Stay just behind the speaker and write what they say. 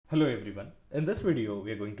Hello everyone. In this video,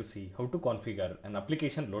 we are going to see how to configure an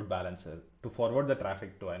application load balancer to forward the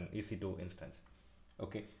traffic to an EC2 instance.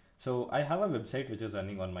 Okay, so I have a website which is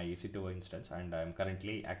running on my EC2 instance and I'm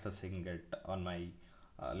currently accessing it on my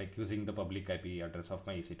like using the public IP address of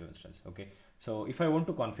my EC2 instance. Okay, so if I want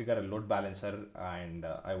to configure a load balancer and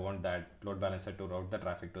I want that load balancer to route the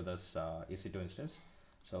traffic to this EC2 instance,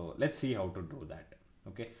 so let's see how to do that.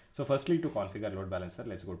 Okay, so firstly to configure load balancer,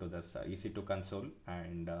 let's go to this EC2 console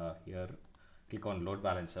and here click on load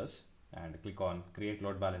balancers and click on create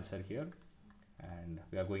load balancer here, and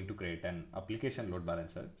we are going to create an application load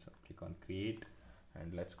balancer. So click on create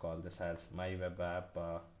and let's call this as my web app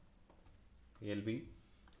ALB,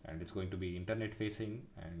 and it's going to be internet facing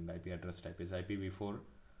and IP address type is IPv4,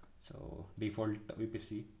 so default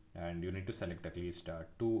VPC, and you need to select at least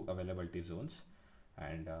two availability zones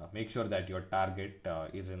and make sure that your target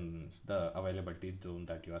is in the availability zone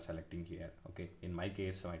that you are selecting here. Okay, in my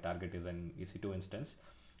case my target is an EC2 instance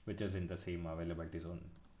which is in the same availability zone.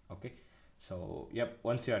 Okay, so yep,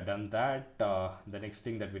 once you are done that, the next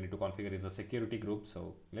thing that we need to configure is a security group.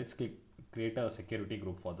 So let's create a security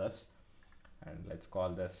group for this, and let's call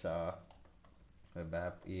this web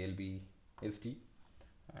app ALB SD,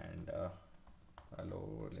 and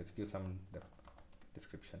hello, let's give some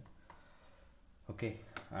description. Okay,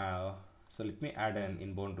 so let me add an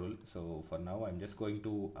inbound rule. So for now I'm just going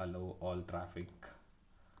to allow all traffic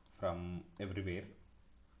from everywhere,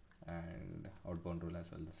 and outbound rule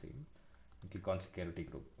as well the same. Click on security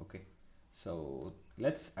group. Okay, so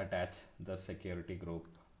let's attach the security group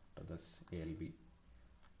to this ALB.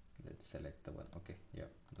 Let's select the one. Okay, yeah,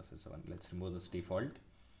 this is the one. Let's remove this default,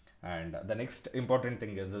 and the next important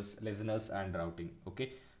thing is this listeners and routing.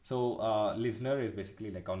 Okay, so listener is basically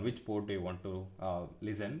like on which port do you want to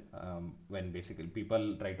listen when basically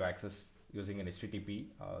people try to access using an HTTP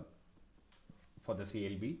for the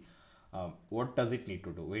CLB. What does it need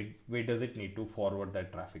to do? Where does it need to forward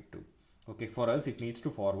that traffic to? Okay, for us it needs to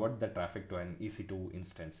forward the traffic to an EC2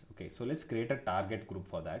 instance. Okay, so let's create a target group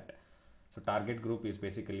for that. So target group is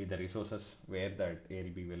basically the resources where that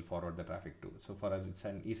ALB will forward the traffic to. So for us it's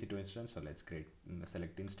an EC2 instance, so let's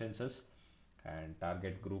select instances, and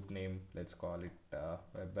target group name, let's call it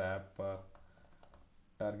web app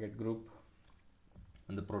target group,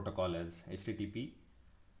 and the protocol is HTTP,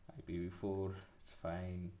 IPv4, it's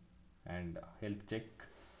fine, and health check.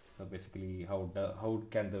 So basically how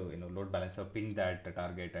can the load balancer ping that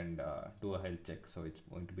target and do a health check? So it's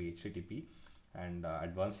going to be HTTP, and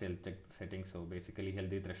advanced health check settings. So basically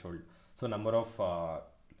healthy threshold. So number of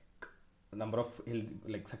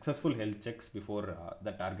like successful health checks before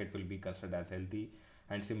the target will be considered as healthy,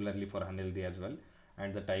 and similarly for unhealthy as well.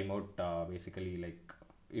 And the timeout, basically like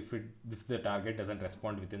if the target doesn't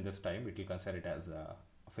respond within this time, it will consider it as a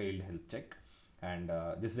failed health check, and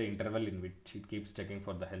this is the interval in which it keeps checking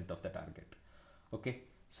for the health of the target. Okay,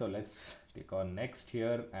 so let's click on next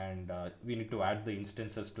here, and we need to add the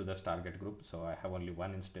instances to this target group. So I have only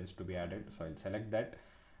one instance to be added, so I'll select that,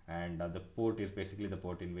 and the port is basically the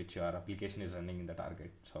port in which your application is running in the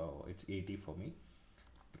target, so it's 80 for me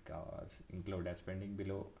because include as pending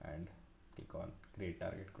below, and click on create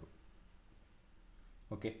target group.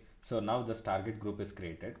 Okay, so now this target group is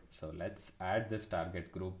created, so let's add this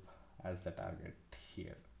target group as the target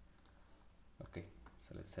here. Okay,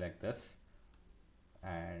 so let's select this,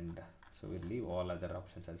 and so we'll leave all other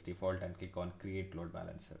options as default and click on create load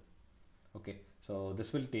balancer. Okay, so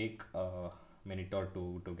this will take a minute or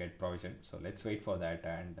two to get provisioned, so let's wait for that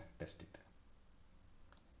and test it.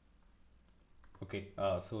 Okay,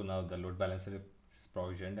 so now the load balancer is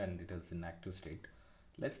provisioned and it is in active state.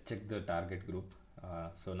 Let's check the target group.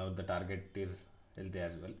 So now the target is healthy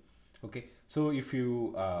as well. Okay, so if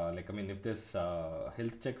you if this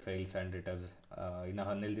health check fails and it is in a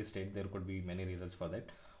unhealthy state, there could be many reasons for that.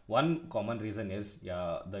 One common reason is,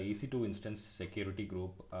 yeah, the EC2 instance security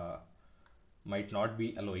group might not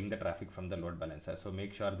be allowing the traffic from the load balancer. So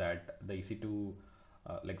make sure that the EC2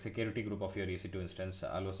 like security group of your EC2 instance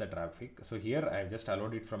allows the traffic. So here I've just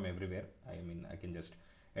allowed it from everywhere. I mean, I can just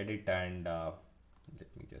edit and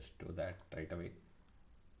let me just do that right away.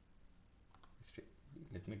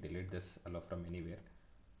 Let me delete this allow from anywhere,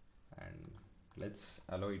 and let's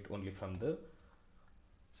allow it only from the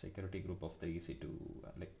security group of the EC2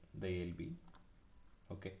 like the ALB.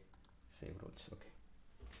 Okay, save roles. Okay,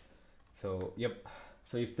 so yep,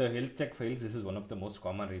 so if the health check fails, this is one of the most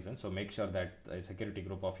common reasons. So make sure that the security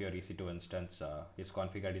group of your EC2 instance is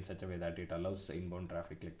configured in such a way that it allows inbound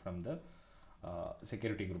traffic like from the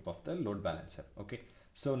security group of the load balancer. Okay,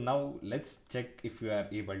 so now let's check if you are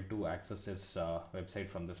able to access this website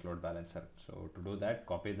from this load balancer. So to do that,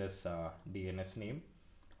 copy this DNS name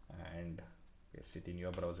and paste it in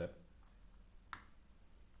your browser.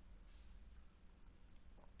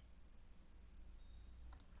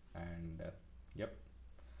 And yep,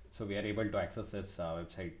 so we are able to access this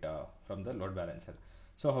website from the load balancer.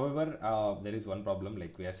 So however, there is one problem,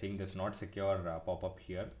 like we are seeing this not secure pop-up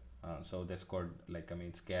here. So this could, like, I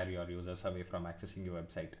mean, scare your users away from accessing your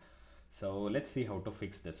website. So let's see how to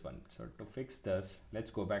fix this one. So to fix this,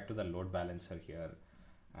 let's go back to the load balancer here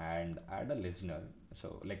and add a listener.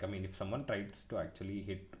 So, like, I mean, if someone tries to actually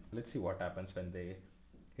hit, let's see what happens when they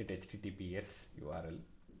hit HTTPS URL.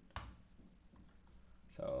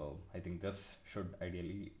 So I think this should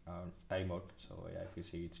ideally time out. So yeah, if you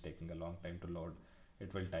see it's taking a long time to load,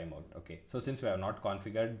 it will time out. Okay, so since we have not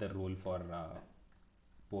configured the rule for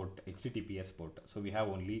port HTTPS port, so we have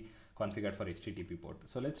only configured for HTTP port.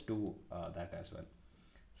 So let's do that as well.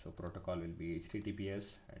 So protocol will be HTTPS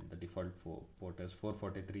and the default port is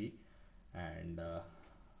 443, and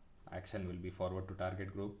action will be forward to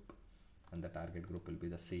target group, and the target group will be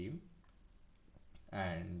the same.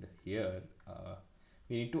 And here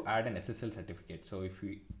we need to add an SSL certificate. So if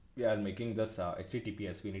we are making this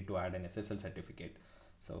HTTPS, we need to add an SSL certificate.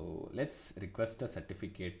 So let's request a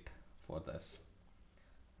certificate for this.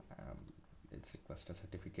 Um, let's request a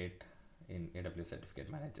certificate in AWS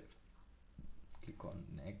Certificate Manager. Click on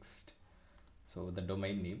next. So the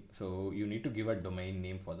domain name. So you need to give a domain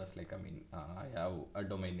name for this. Like, I mean, I have a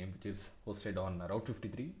domain name which is hosted on Route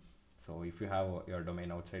 53. So if you have your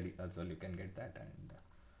domain outside as well, you can get that and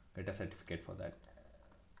get a certificate for that.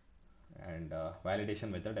 And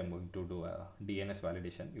validation method, I'm going to do a DNS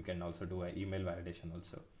validation. You can also do an email validation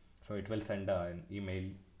also. So it will send an email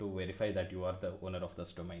to verify that you are the owner of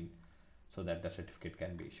this domain, so that the certificate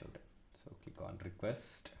can be issued. So click on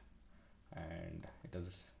request, and it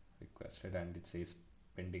is requested and it says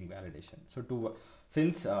pending validation. So to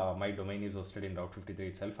since my domain is hosted in Route 53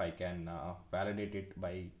 itself, I can validate it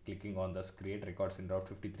by clicking on this create records in Route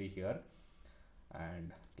 53 here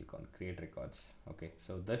and click on create records. Okay,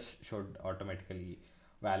 so this should automatically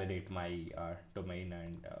validate my domain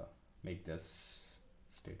and make this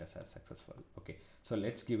status as successful. Okay, so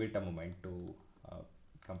let's give it a moment to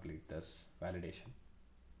complete this validation.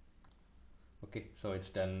 Okay, so it's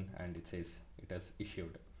done and it says it has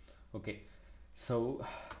issued. Okay, so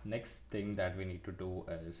next thing that we need to do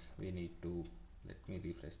is we need to, let me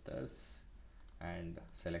refresh this and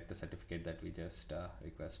select the certificate that we just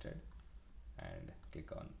requested and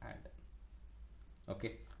click on add.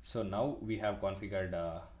 Okay, so now we have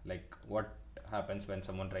configured like what happens when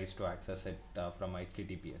someone tries to access it from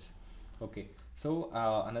HTTPS. Okay, so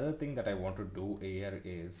another thing that I want to do here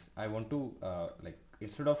is I want to like,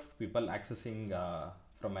 instead of people accessing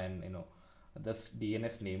from an this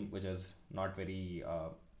DNS name which is not very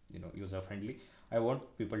user friendly, I want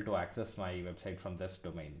people to access my website from this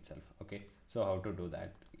domain itself. Okay, so how to do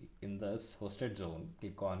that? In this hosted zone,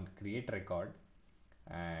 click on create record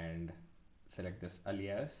and select this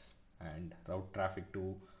alias and route traffic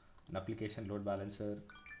to an application load balancer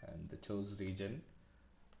and the chose region.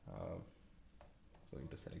 uh, Going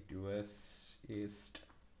to select US East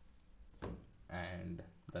and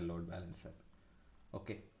the load balancer.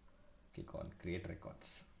 Okay, click on create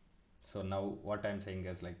records. So now what I'm saying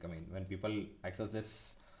is, like, I mean, when people access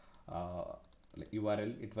this uh,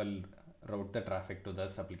 URL, it will route the traffic to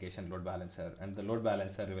this application load balancer, and the load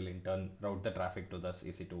balancer will in turn route the traffic to this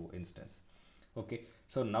EC2 instance. Okay,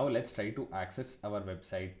 so now let's try to access our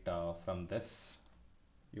website from this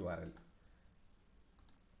URL.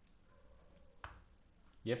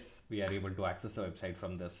 Yes, we are able to access the website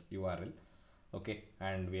from this URL. Okay,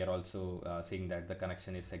 and we are also seeing that the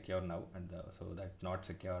connection is secure now, and so that not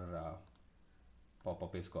secure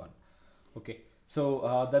pop-up is gone. Okay,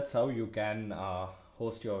 so that's how you can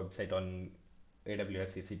host your website on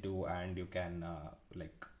AWS EC2, and you can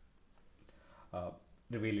like uh,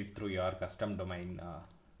 reveal it through your custom domain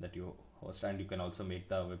that you host, and you can also make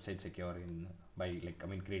the website secure in by, like, I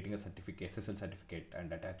mean, creating a certificate, SSL certificate,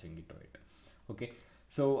 and attaching it to it. Okay,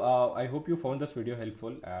 so I hope you found this video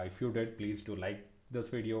helpful. If you did, please do like this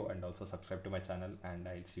video and also subscribe to my channel, and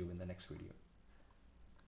I'll see you in the next video.